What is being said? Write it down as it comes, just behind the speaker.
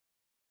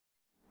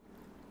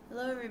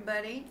Hello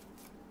everybody,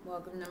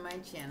 welcome to my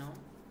channel.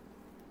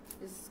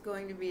 This is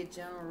going to be a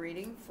general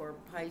reading for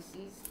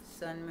Pisces,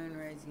 Sun, Moon,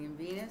 Rising, and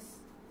Venus.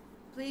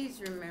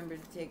 Please remember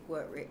to take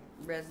what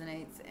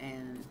resonates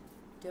and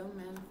don't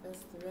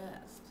manifest the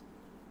rest.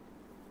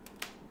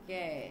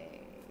 Okay.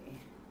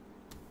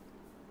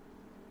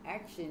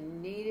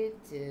 Action needed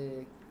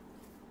to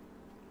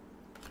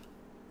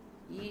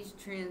ease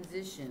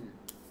transition.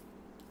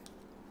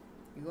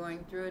 You're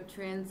going through a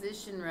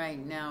transition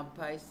right now,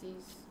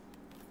 Pisces.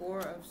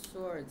 Four of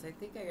Swords. I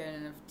think I got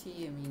enough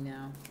tea in me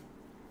now.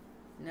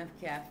 Enough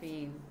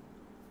caffeine.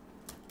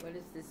 What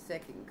is the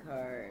second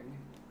card?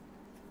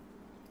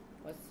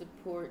 What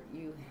support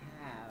you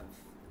have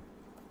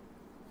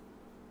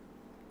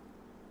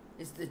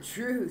is the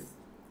truth.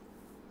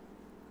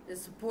 The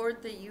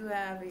support that you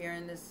have here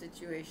in this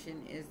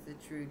situation is the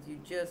truth. You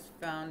just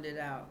found it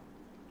out.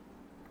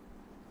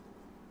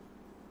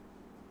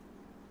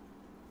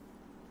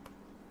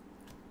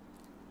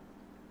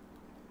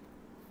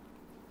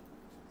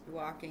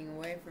 Walking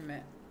away from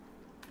it.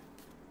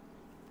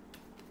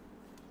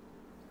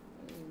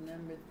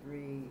 Number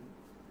 3.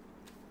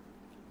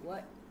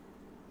 What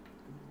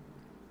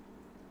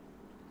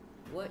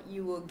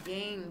you will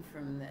gain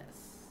from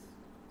this.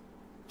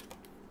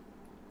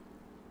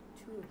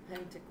 2 of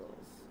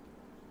Pentacles.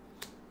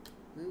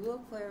 We will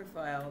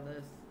clarify all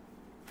this.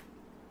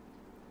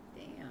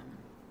 Damn.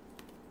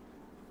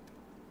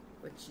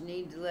 What you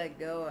need to let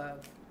go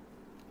of.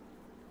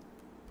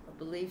 A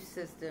belief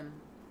system.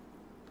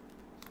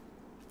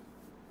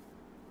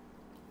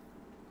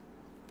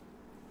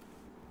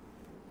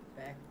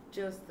 Back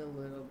just a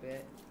little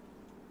bit,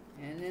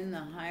 and then the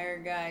higher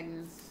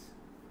guidance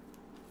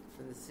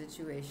for the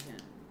situation.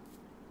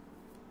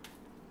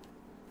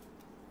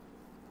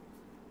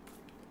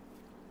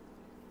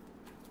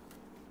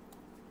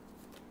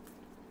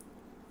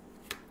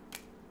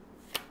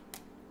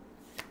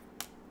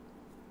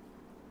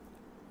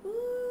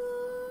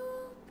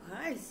 Ooh,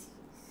 Pisces.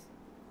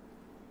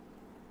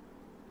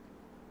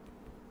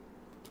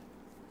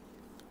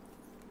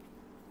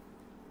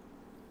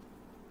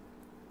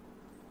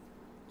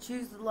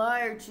 Choose the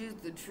lie or choose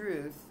the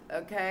truth,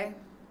 okay?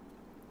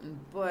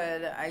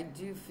 But I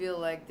do feel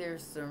like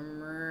there's some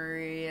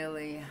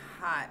really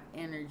hot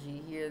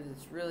energy here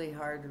that's really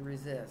hard to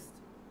resist.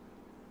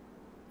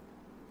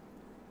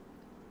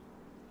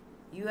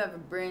 You have a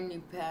brand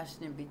new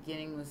passionate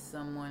beginning with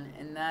someone,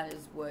 and that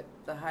is what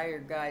the higher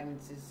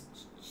guidance is.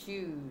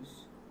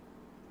 Choose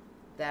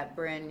that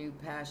brand new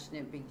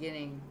passionate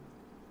beginning,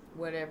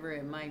 whatever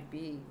it might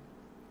be.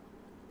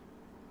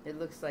 It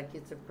looks like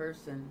it's a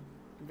person.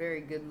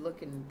 Very good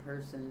looking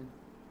person.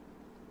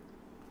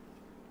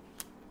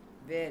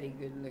 Very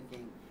good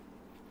looking.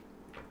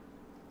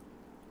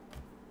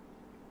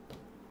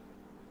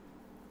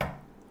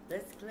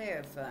 Let's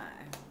clarify.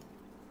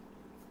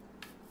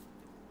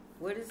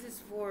 What is this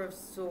 4 of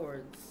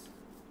Swords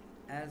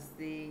as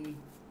the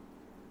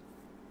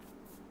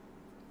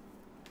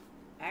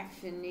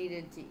action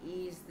needed to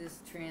ease this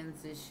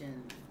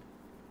transition?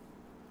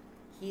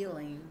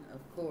 Healing,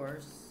 of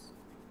course.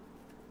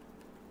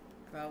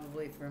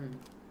 Probably from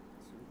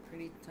some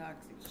pretty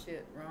toxic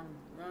shit.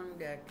 Wrong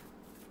deck.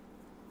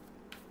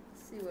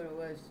 Let's see what it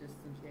was just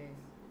in case.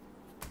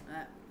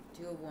 Ah,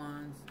 2 of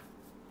Wands.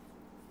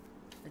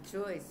 A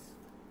choice.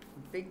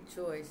 A big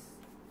choice.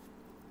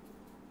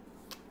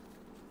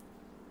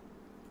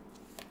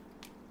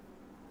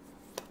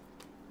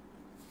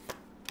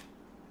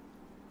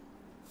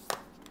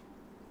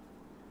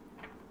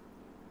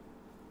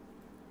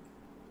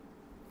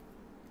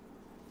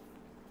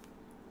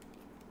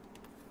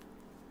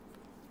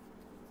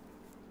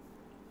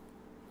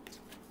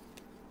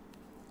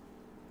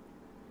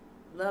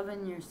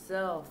 Loving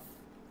yourself.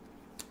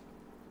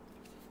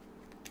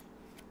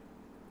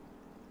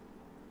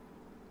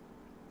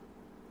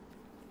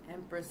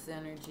 Empress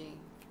energy.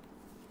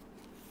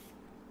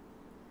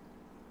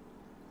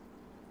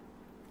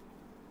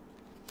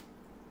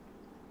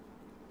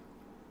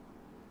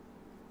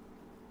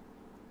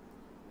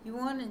 You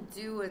want to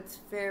do what's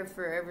fair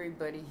for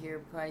everybody here,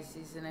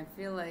 Pisces, and I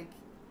feel like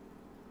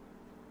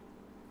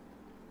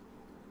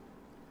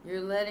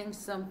you're letting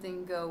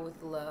something go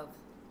with love.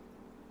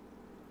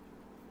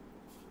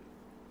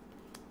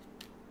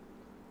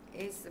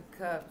 Ace of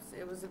Cups.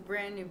 It was a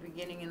brand new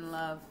beginning in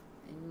love,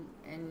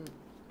 and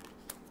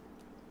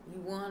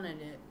you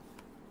wanted it.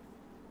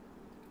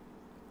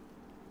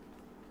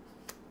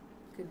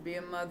 Could be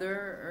a mother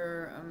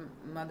or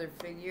a mother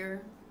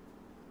figure.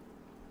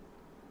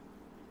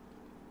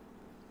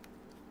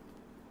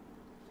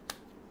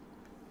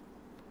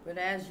 But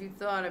as you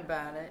thought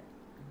about it,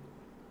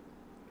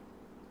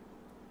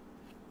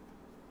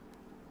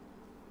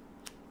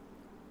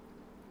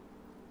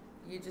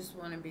 you just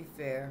want to be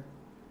fair.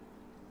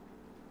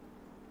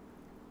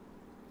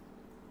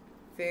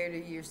 Fair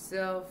to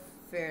yourself,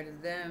 fair to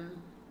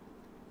them.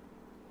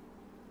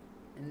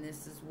 And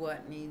this is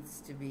what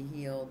needs to be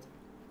healed.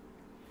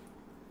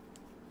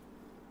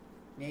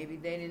 Maybe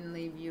they didn't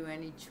leave you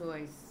any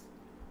choice.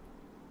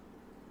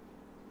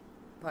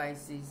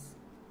 Pisces.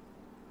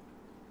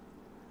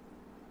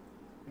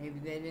 Maybe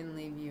they didn't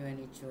leave you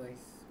any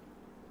choice.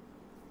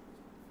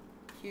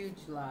 Huge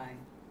lie.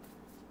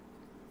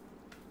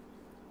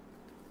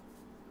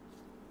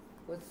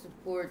 What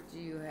support do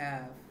you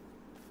have?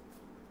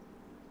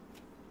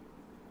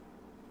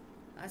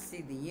 I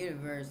see the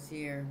universe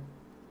here.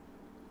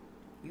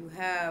 You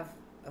have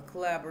a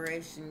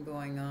collaboration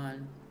going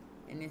on,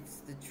 and it's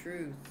the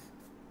truth.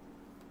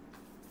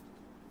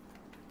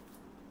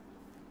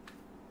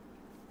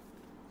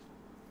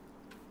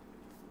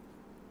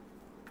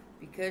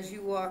 Because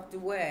you walked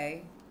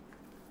away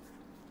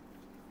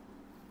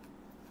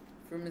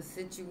from a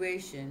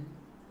situation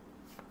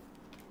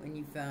when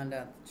you found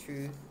out the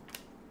truth,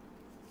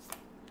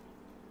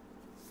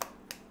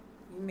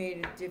 you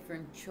made a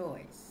different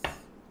choice.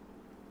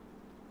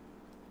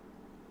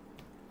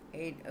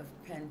 8 of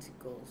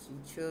Pentacles.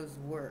 You chose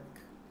work.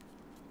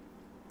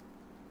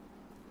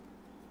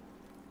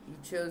 You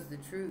chose the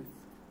truth.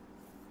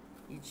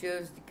 You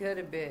chose to cut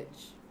a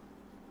bitch.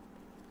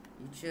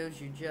 You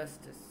chose your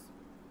justice.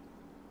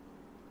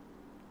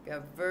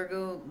 Got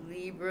Virgo,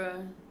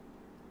 Libra,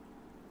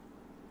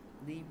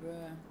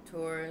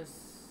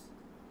 Taurus,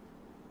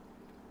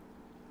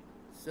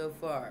 so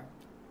far,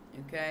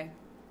 okay?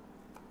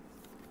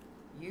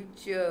 You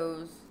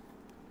chose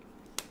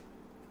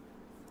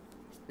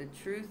the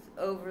truth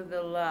over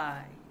the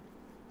lie.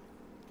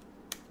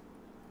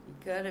 You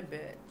cut a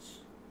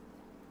bitch.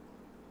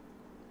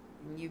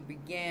 And you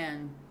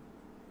began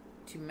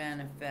to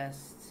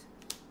manifest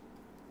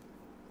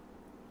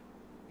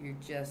your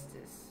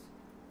justice.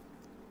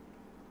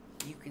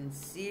 You can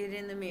see it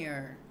in the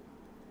mirror.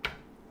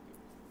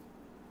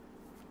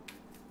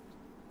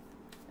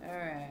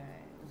 Alright,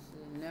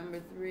 so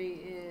number 3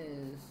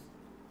 is,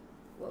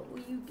 what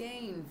will you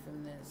gain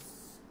from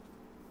this?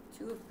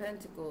 2 of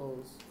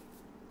Pentacles.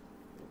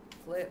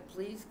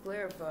 Please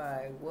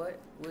clarify, what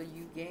will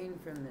you gain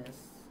from this?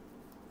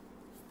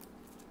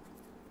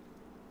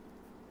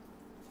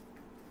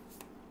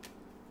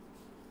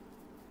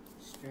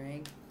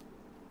 Strength.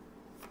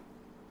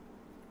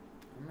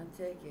 I'm gonna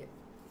take it.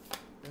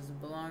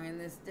 Doesn't belong in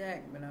this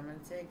deck, but I'm gonna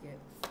take it.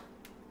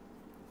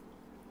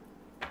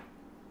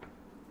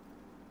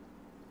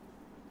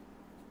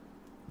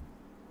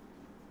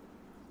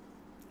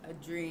 A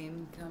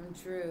dream come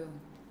true.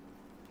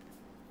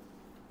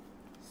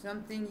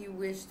 Something you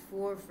wished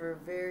for a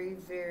very,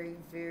 very,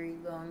 very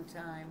long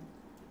time.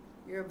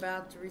 You're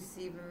about to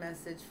receive a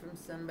message from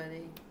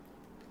somebody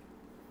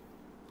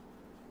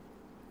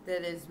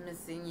that is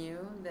missing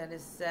you, that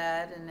is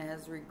sad and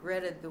has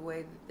regretted the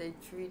way that they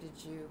treated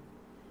you.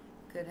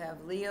 Could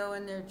have Leo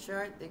in their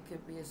chart, they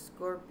could be a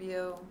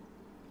Scorpio,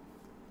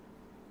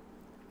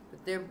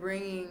 but they're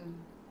bringing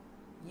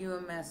you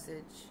a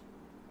message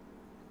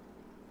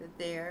that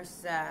they are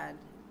sad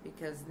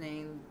because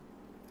they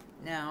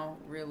now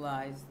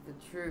realize the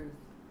truth,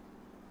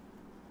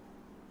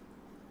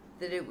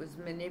 that it was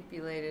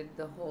manipulated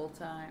the whole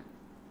time.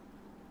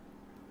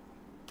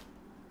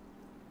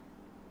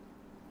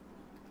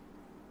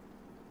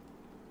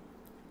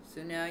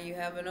 So now you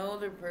have an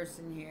older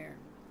person here.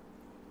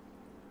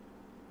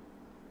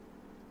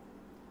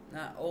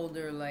 Not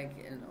older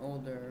like an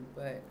older,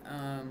 but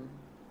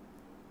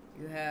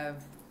you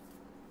have,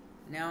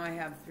 now I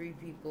have 3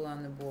 people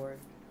on the board.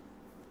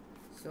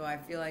 So I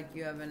feel like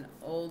you have an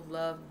old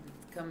love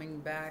that's coming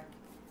back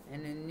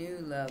and a new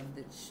love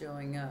that's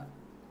showing up.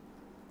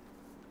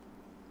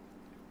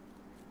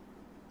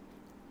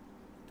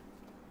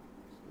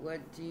 What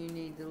do you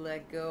need to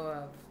let go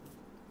of?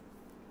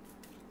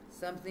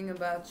 Something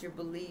about your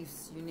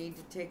beliefs. You need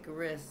to take a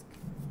risk.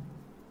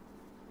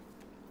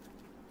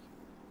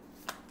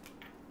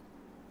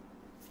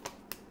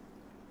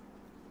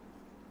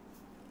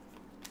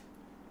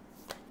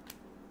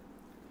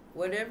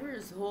 Whatever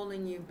is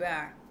holding you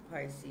back,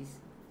 Pisces,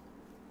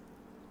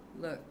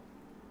 look,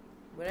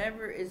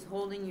 whatever is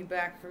holding you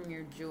back from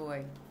your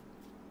joy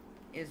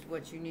is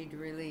what you need to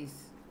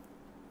release.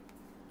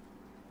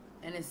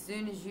 And as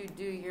soon as you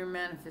do, your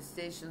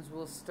manifestations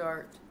will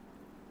start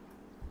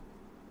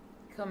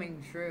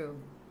coming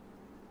true.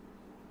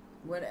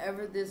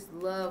 Whatever this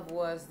love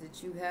was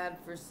that you had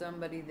for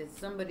somebody that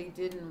somebody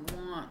didn't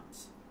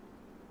want,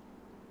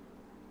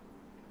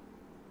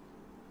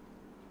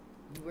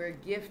 you were a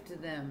gift to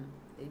them.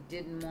 They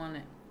didn't want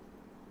it.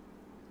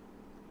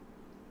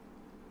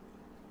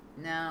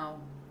 Now,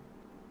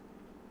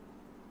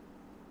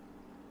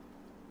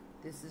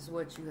 this is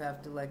what you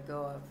have to let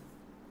go of.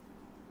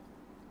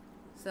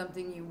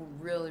 Something you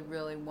really,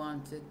 really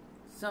wanted.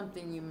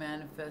 Something you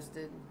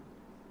manifested.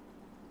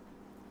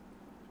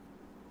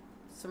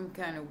 Some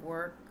kind of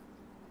work.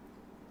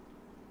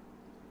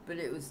 But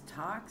it was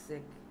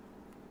toxic.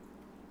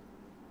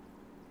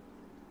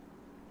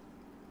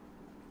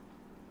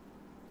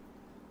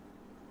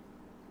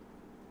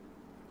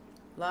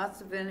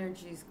 Lots of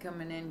energies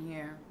coming in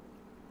here.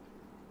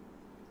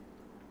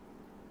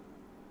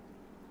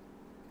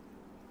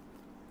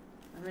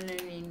 I'm going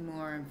to need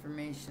more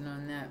information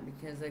on that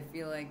because I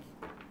feel like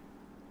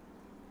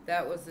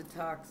that was a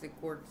toxic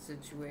work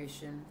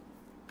situation.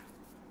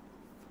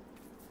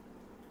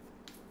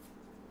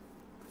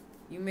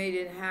 You made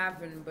it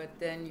happen, but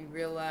then you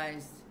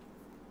realized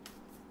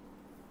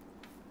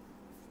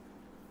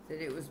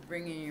that it was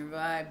bringing your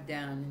vibe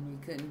down and you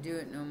couldn't do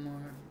it no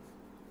more.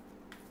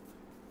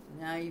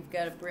 Now you've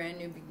got a brand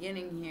new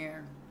beginning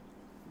here.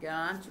 You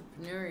got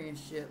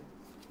entrepreneurship.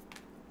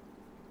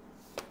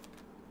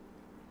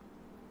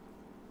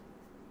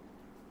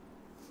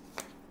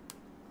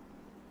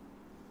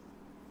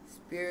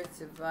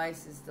 Spirit's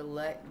advice is to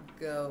let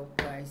go,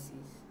 Pisces.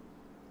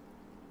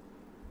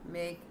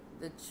 Make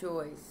the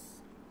choice.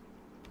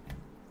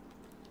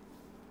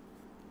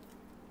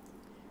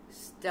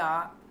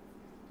 Stop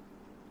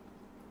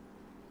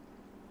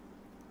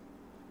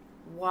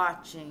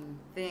watching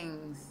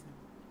things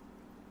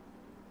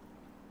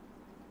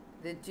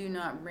that do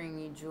not bring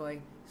you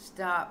joy.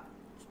 Stop,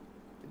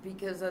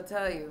 because I'll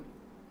tell you,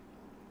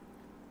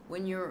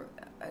 when you're,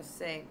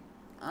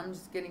 I'm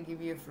just going to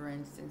give you a for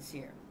instance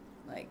here.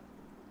 Like,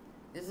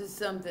 this is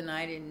something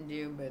I didn't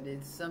do, but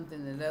it's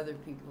something that other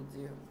people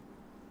do.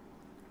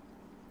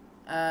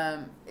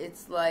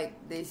 It's like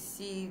they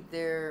see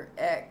their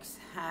ex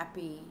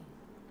happy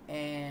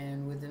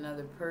and with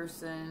another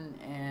person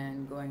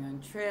and going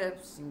on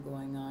trips and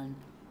going on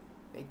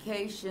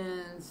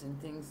vacations and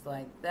things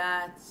like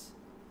that,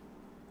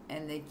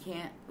 and they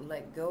can't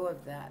let go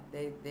of that.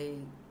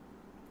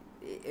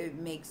 It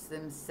makes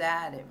them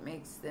sad.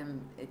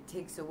 It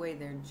takes away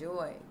their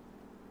joy.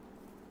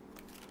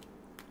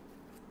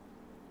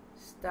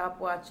 Stop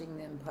watching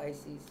them,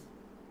 Pisces.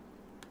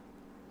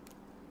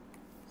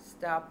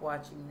 Stop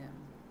watching them.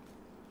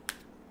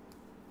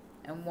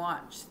 And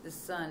watch the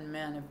sun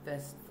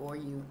manifest for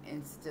you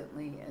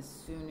instantly as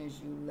soon as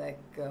you let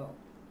go.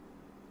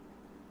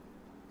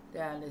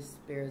 That is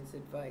Spirit's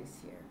advice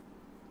here.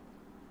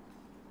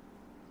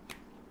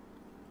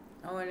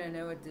 I want to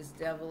know what this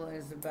devil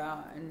is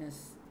about in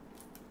this.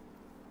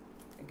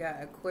 I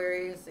got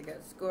Aquarius, I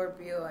got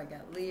Scorpio, I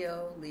got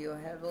Leo, Leo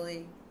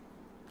heavily,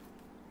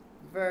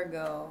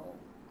 Virgo,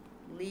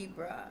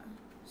 Libra,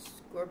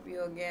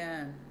 Scorpio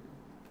again.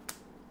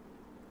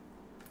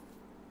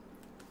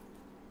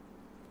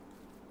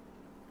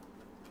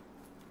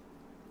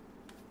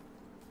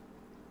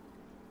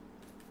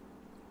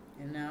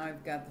 And now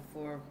I've got the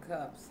Four of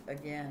Cups,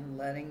 again,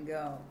 letting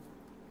go.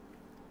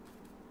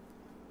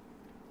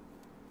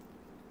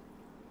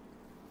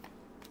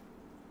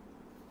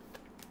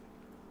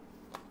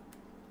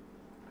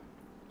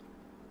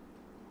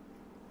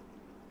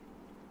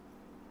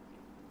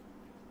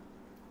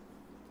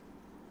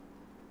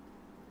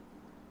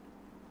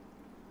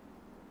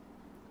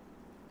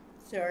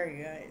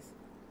 Sorry, guys.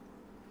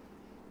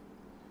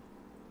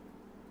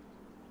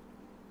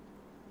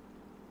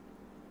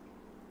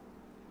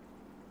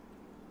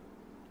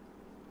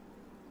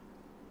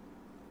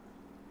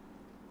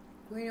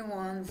 Queen of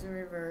Wands in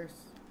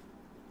reverse.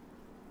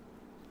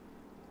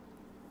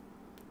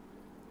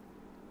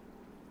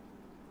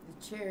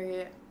 The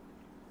Chariot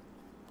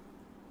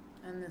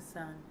and the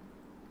Sun.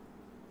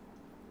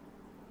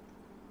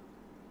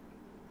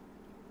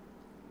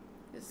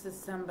 This is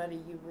somebody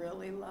you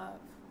really love.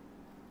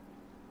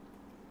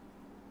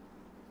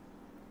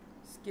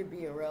 This could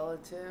be a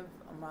relative,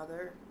 a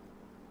mother,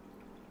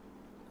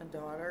 a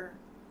daughter.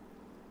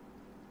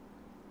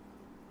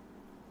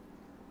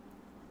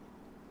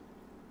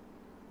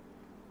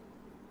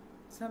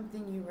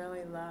 Something you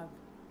really love.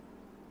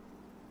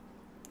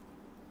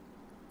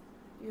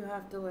 You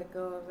have to let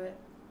go of it.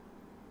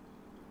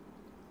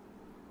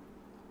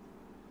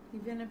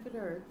 Even if it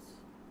hurts.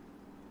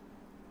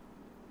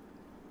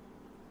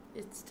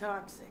 It's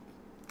toxic.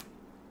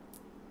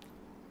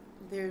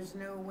 There's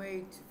no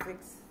way to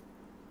fix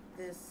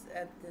this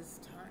at this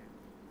time.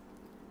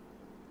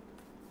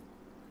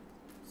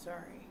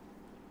 Sorry.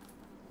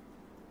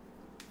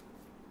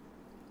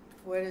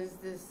 What is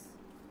this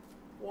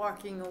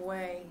walking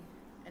away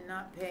and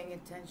not paying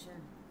attention?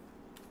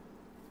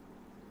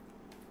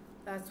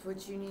 That's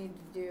what you need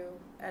to do.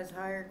 As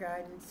higher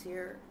guidance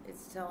here,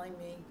 it's telling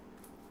me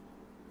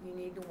you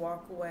need to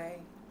walk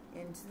away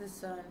into the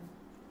sun.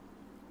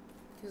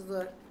 Because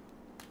look,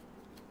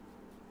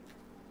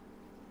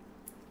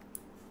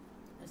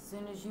 as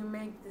soon as you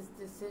make this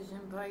decision,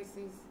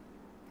 Pisces,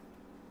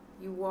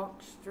 you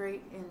walk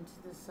straight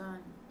into the sun.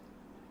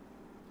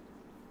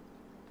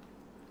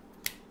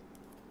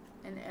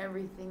 And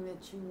everything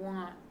that you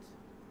want.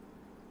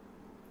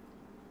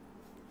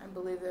 I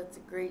believe that's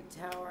a great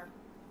tower.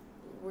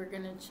 We're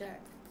going to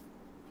check.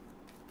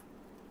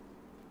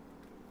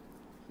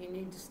 You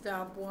need to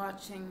stop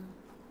watching,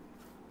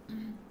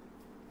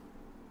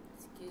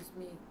 excuse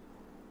me,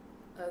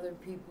 other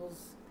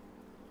people's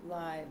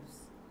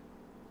lives.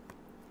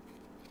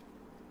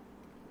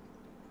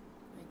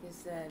 Like I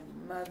said,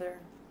 mother,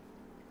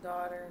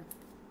 daughter,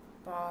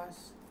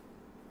 boss.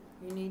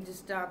 You need to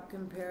stop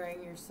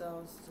comparing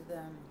yourselves to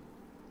them.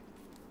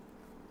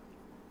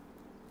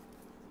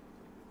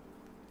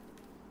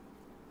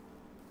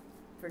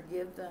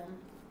 Forgive them.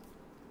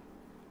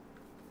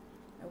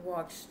 And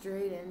walk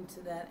straight into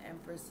that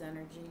Empress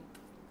energy.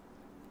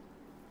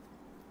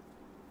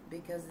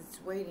 Because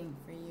it's waiting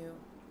for you.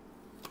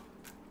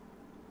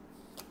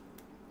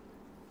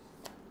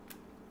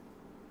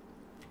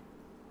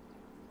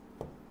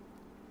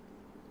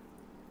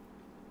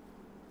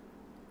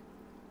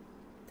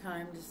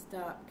 Time to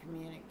stop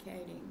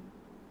communicating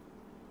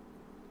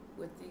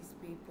with these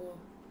people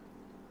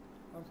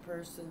or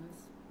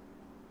persons.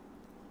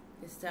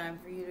 It's time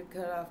for you to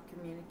cut off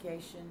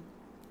communication.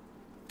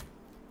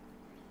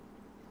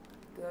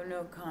 Go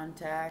no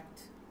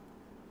contact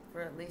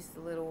for at least a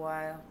little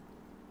while.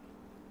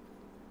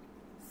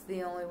 It's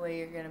the only way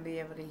you're going to be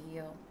able to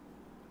heal.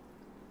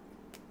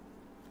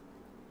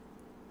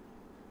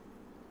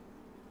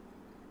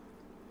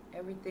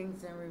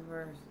 Everything's in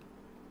reverse.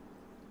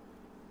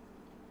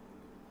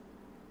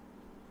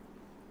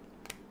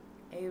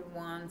 Eight of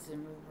Wands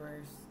in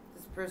reverse.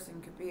 This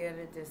person could be at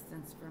a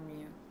distance from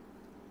you.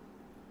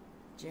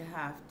 But you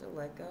have to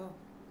let go.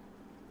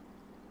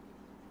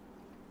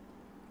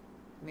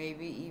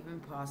 Maybe even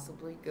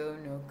possibly go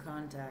no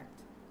contact.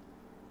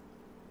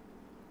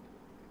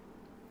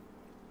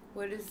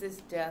 What is this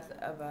death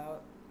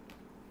about?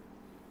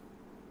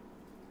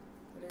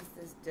 What is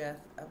this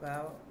death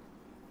about?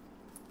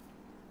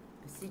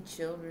 I see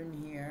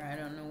children here. I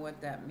don't know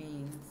what that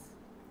means.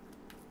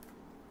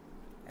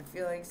 I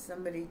feel like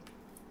somebody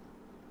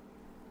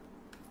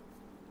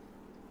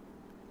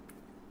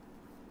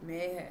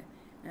may have,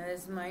 now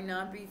this might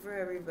not be for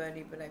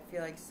everybody, but I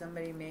feel like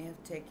somebody may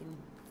have taken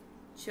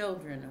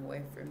children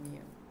away from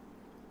you.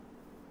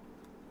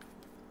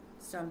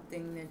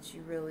 Something that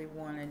you really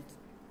wanted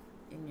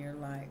in your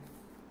life.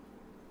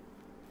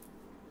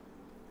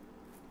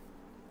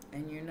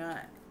 And you're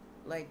not,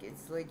 like,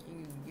 it's like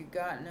you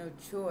got no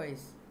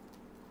choice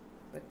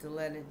but to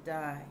let it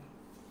die.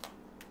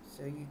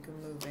 So you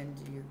can move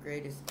into your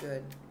greatest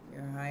good,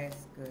 your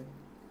highest good.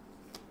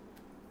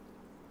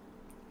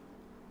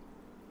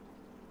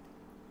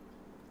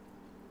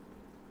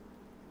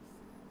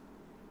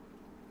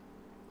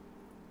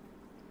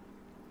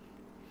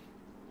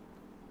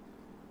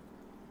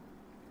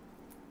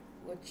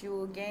 What you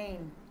will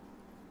gain: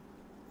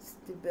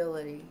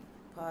 stability,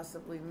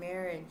 possibly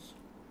marriage.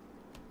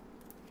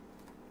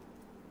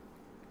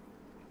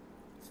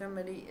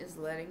 Somebody is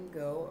letting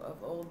go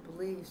of old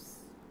beliefs.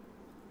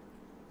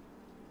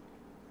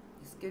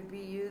 This could be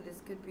you,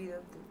 this could be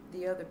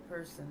the other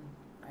person.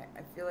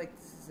 I feel like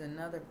this is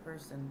another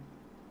person.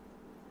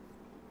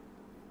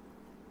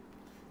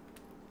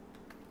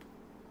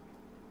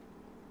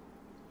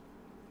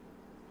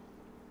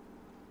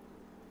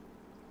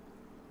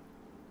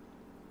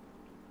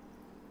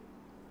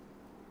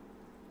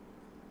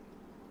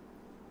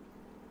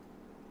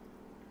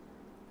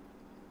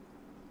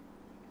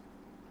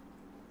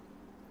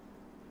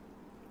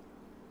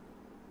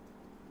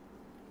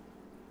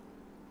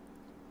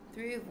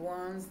 Three of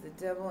Wands, the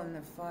Devil, and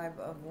the Five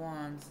of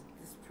Wands.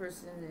 This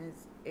person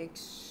is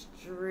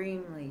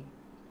extremely,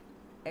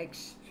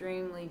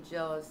 extremely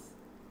jealous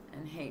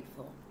and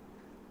hateful.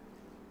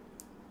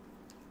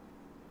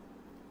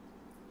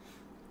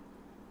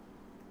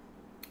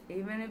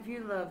 Even if you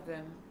love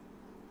them,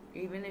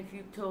 even if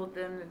you've told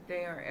them that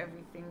they are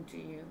everything to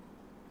you,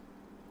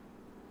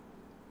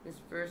 this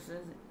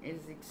person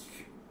is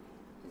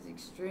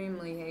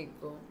extremely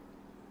hateful,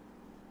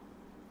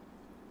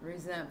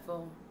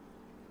 resentful,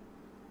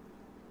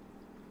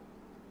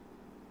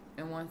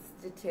 and wants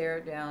to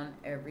tear down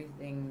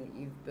everything that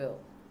you've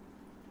built.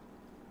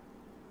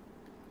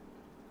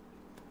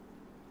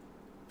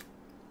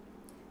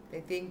 They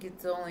think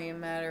it's only a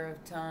matter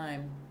of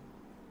time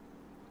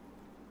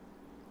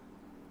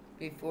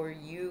before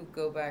you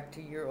go back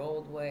to your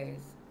old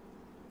ways.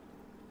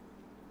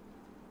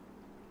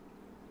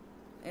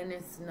 And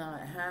it's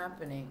not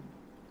happening.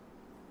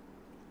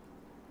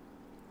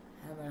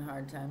 Having a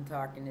hard time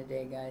talking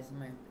today, guys.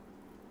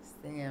 This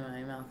thing in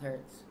my mouth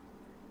hurts.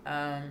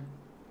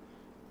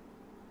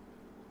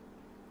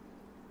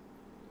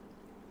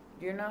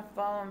 You're not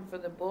falling for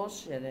the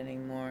bullshit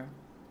anymore.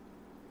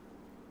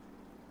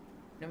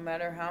 No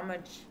matter how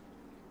much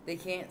they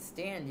can't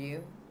stand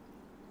you,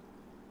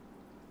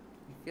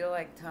 you feel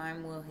like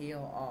time will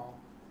heal all.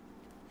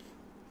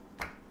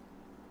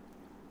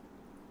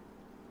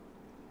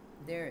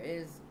 There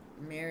is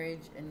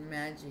marriage and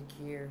magic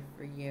here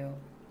for you.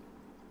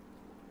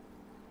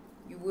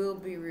 You will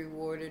be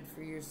rewarded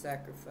for your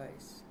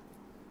sacrifice.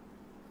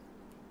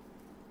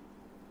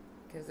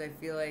 Because I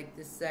feel like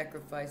this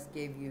sacrifice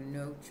gave you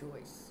no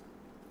choice.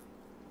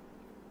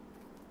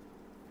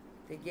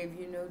 They gave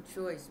you no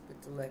choice but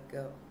to let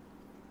go.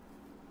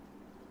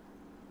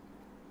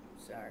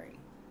 Sorry.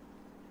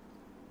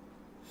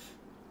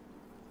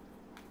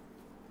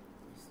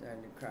 I'm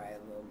starting to cry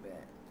a little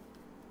bit.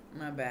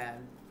 My bad.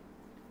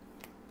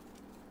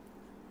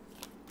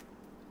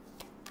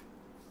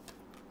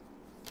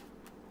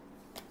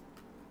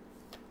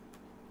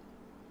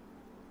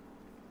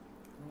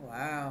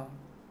 Wow.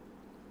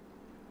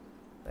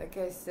 Like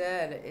I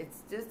said,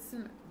 it's just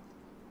an...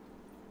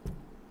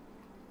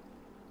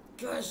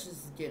 Gosh,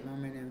 this is getting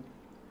on my nerves.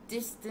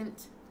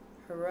 Distant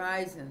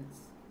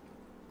horizons.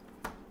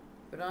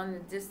 But on the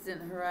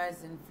distant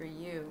horizon for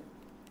you,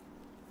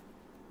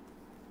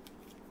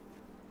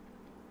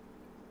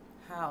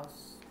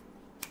 house,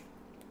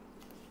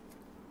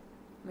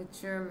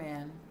 mature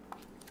man,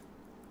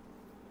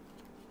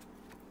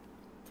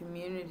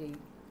 community,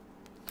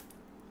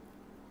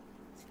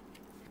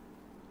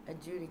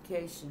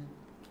 adjudication,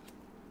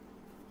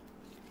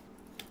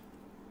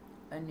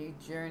 a new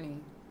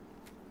journey.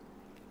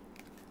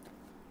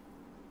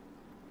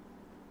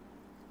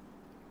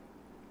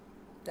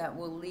 That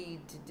will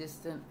lead to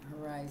distant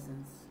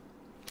horizons.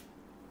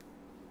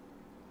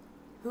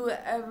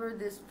 Whoever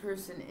this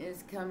person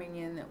is coming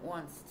in that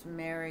wants to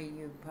marry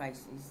you,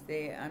 Pisces,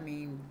 they are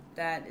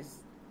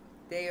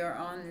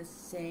on the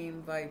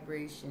same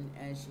vibration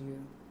as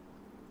you.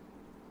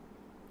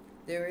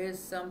 There is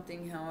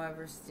something,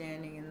 however,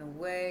 standing in the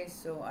way,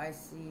 so I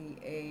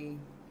see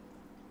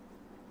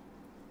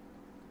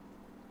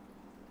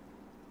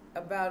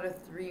about a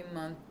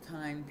 3-month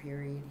time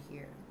period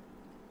here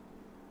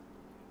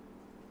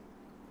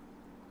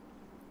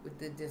with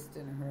the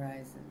distant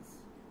horizons.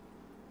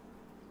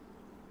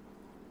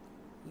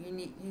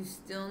 You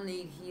still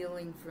need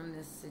healing from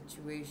this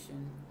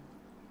situation,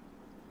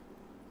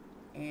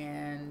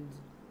 and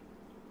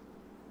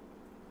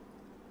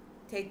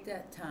take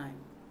that time.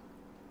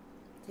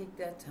 Take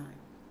that time.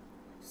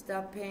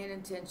 Stop paying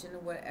attention to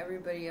what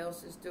everybody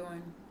else is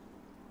doing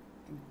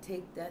and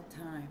take that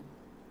time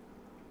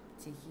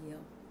to heal.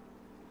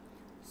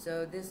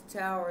 So this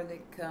tower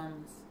that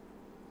comes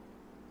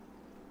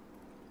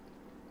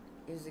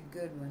is a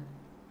good one.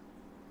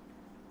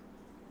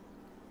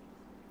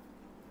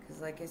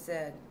 Because like I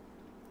said,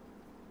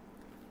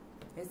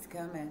 it's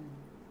coming.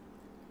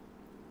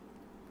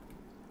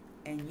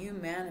 And you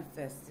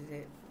manifested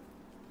it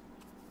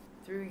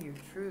through your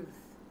truth.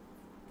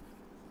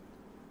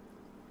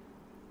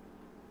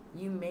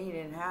 You made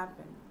it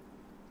happen.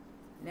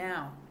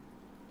 Now,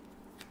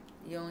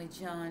 the only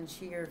challenge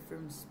here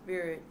from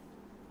Spirit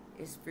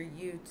is for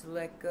you to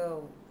let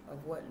go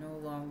of what no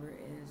longer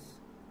is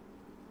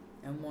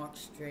and walk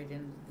straight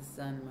into the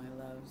sun,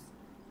 my loves.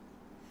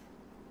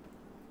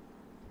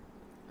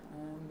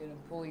 I'm going to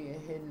pull you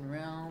Hidden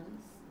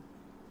Realms.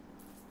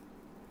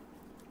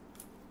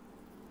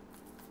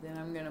 Then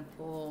I'm going to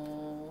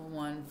pull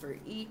one for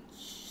each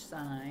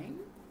sign.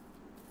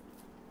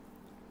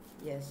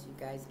 Yes, you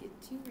guys get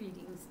 2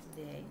 readings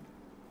today.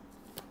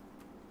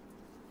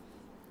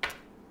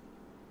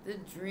 The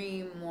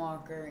Dream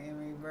Walker in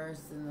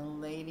reverse and the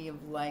Lady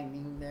of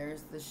Lightning.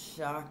 There's the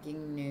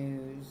shocking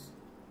news.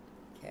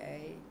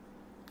 Okay.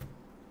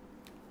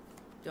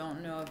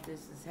 Don't know if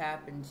this has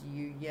happened to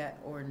you yet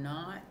or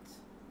not,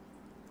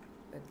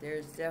 but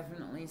there's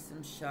definitely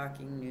some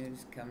shocking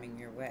news coming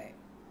your way.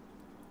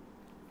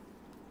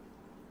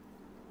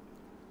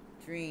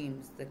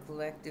 Dreams, the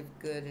collective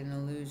good and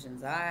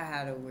illusions. I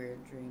had a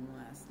weird dream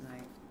last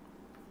night.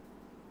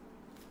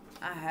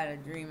 I had a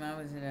dream I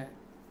was in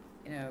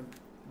a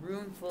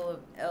room full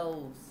of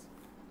elves,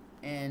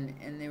 and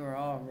they were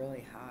all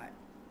really hot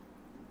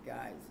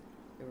guys.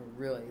 They were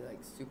really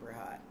like super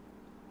hot.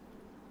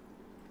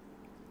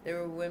 There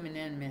were women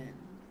and men.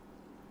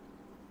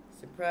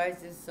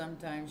 Surprises,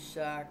 sometimes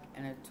shock,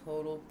 and a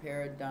total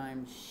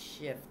paradigm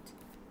shift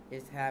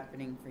is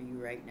happening for you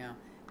right now.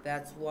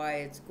 That's why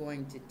it's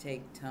going to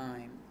take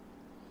time.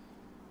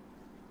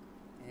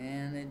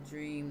 And the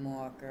Dream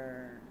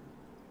Walker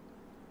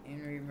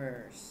in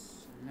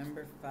reverse.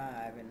 Number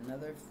 5,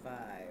 another 5.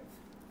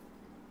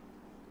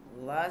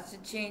 Lots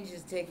of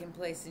changes taking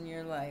place in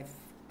your life,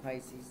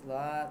 Pisces.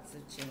 Lots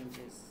of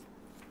changes.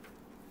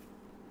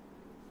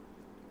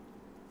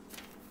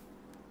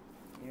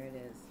 Here it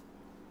is.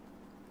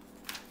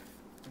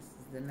 This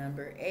is the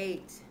number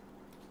 8.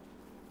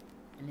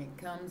 And it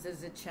comes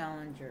as a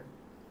challenger.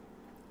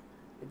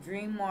 The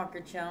Dream Walker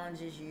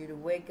challenges you to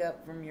wake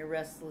up from your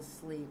restless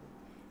sleep,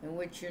 in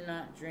which you're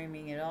not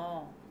dreaming at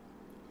all.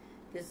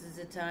 This is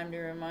a time to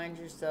remind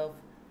yourself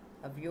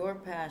of your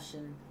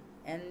passion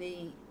and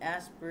the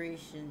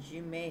aspirations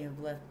you may have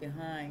left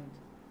behind.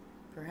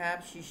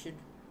 Perhaps you should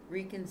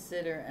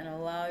reconsider and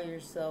allow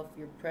yourself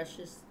your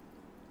precious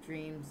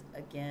dreams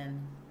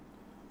again.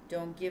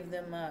 Don't give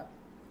them up.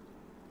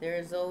 There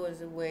is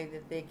always a way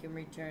that they can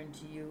return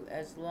to you,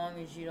 as long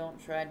as you don't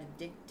try to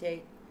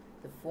dictate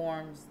the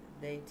forms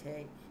they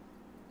take.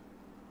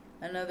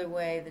 Another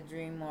way the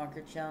Dream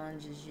Walker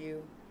challenges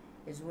you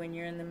is when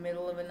you're in the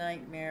middle of a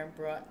nightmare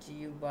brought to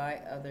you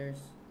by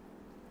others,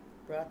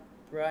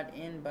 brought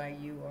in by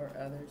you or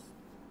others.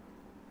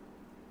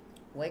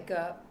 Wake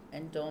up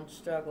and don't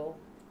struggle,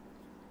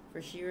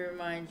 for she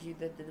reminds you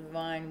that the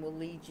divine will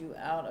lead you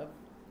out of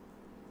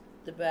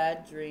the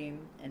bad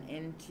dream and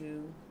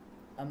into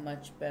a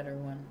much better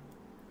one.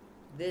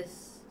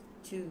 This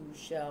too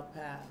shall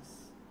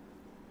pass.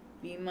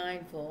 Be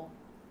mindful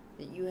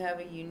that you have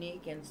a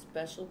unique and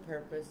special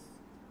purpose.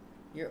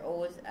 You're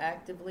always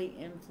actively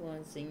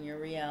influencing your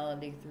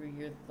reality through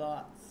your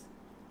thoughts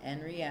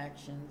and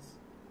reactions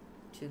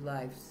to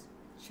life's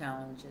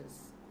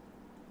challenges.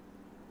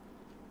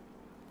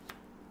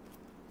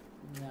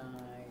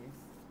 Nice.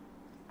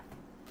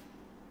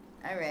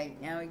 Alright,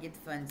 now we get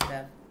the fun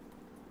stuff.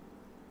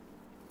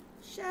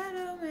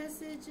 Shadow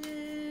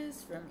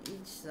messages from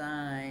each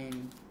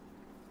sign.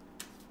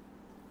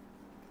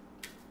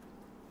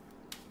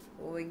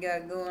 What we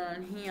got going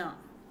on here?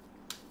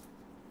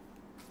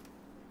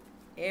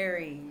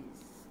 Aries.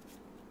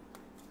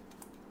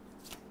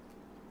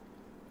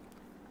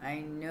 I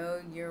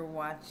know you're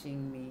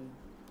watching me.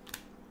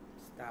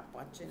 Stop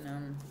watching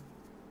them.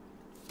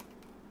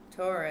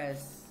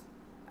 Taurus,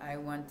 I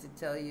want to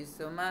tell you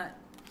so much.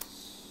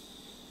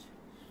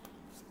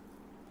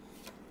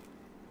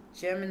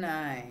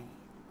 Gemini,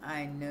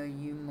 I know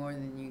you more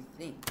than you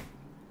think.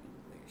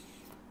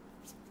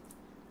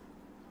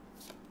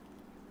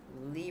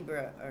 English.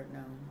 Libra, or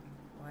no.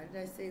 Why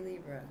did I say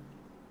Libra?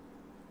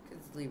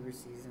 Because it's Libra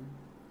season.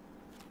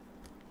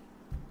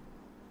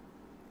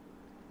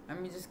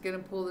 I'm just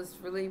going to pull this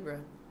for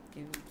Libra.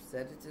 You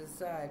set it to the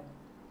side.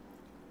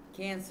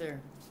 Cancer.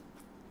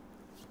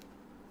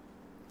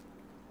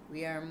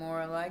 We are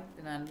more alike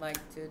than I'd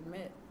like to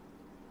admit.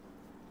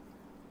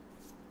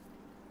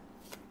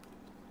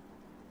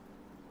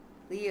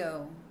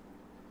 Leo,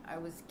 I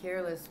was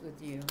careless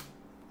with you.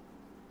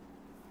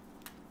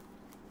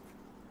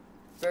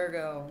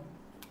 Virgo,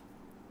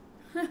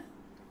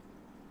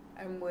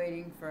 I'm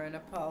waiting for an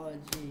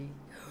apology.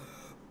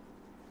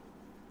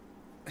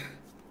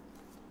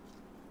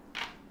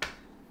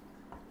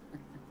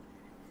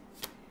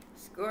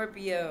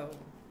 Scorpio,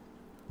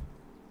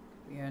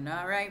 we are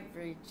not right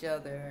for each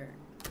other.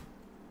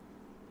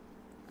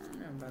 I don't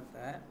know about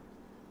that.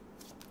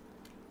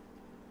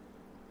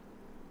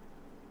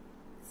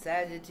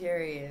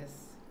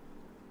 Sagittarius,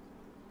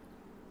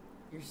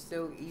 you're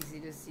so easy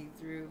to see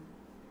through.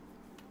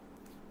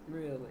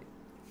 Really.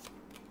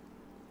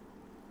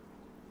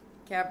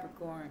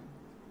 Capricorn,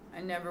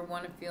 I never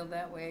want to feel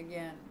that way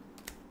again.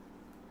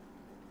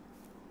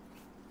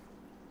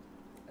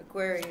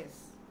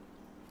 Aquarius,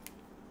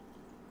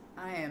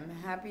 I am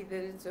happy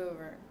that it's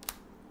over.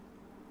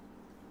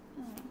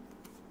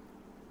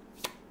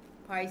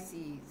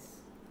 Pisces,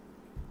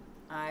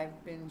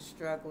 I've been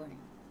struggling.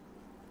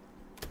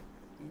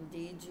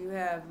 Indeed you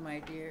have, my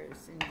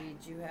dears. Indeed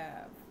you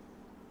have.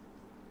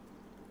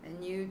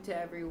 And you, to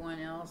everyone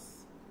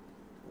else,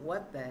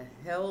 what the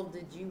hell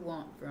did you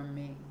want from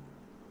me?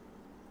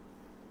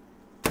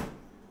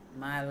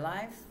 My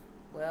life?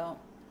 Well,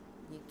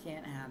 you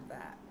can't have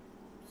that.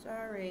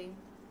 Sorry.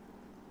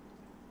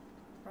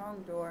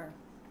 Wrong door.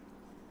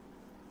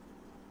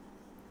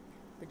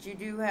 But you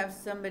do have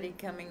somebody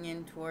coming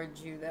in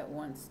towards you that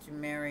wants to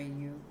marry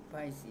you,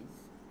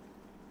 Pisces.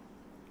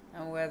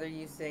 And whether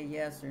you say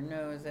yes or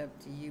no is up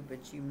to you,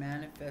 but you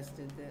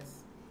manifested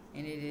this,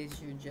 and it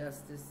is your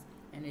justice,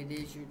 and it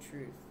is your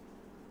truth.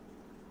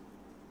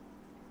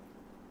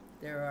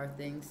 There are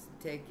things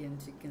to take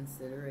into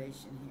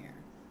consideration here.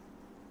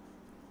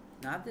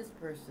 Not this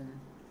person,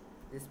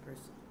 this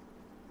person.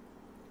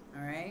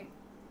 All right?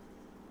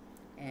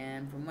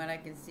 And from what I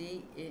can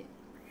see,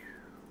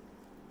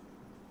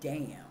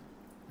 damn.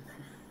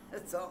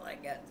 That's all I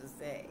got to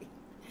say.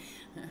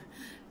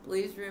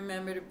 Please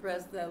remember to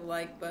press that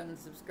like button,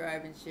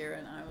 subscribe, and share,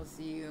 and I will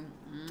see you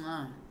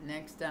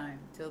next time.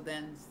 Till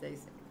then, stay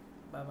safe.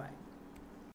 Bye-bye.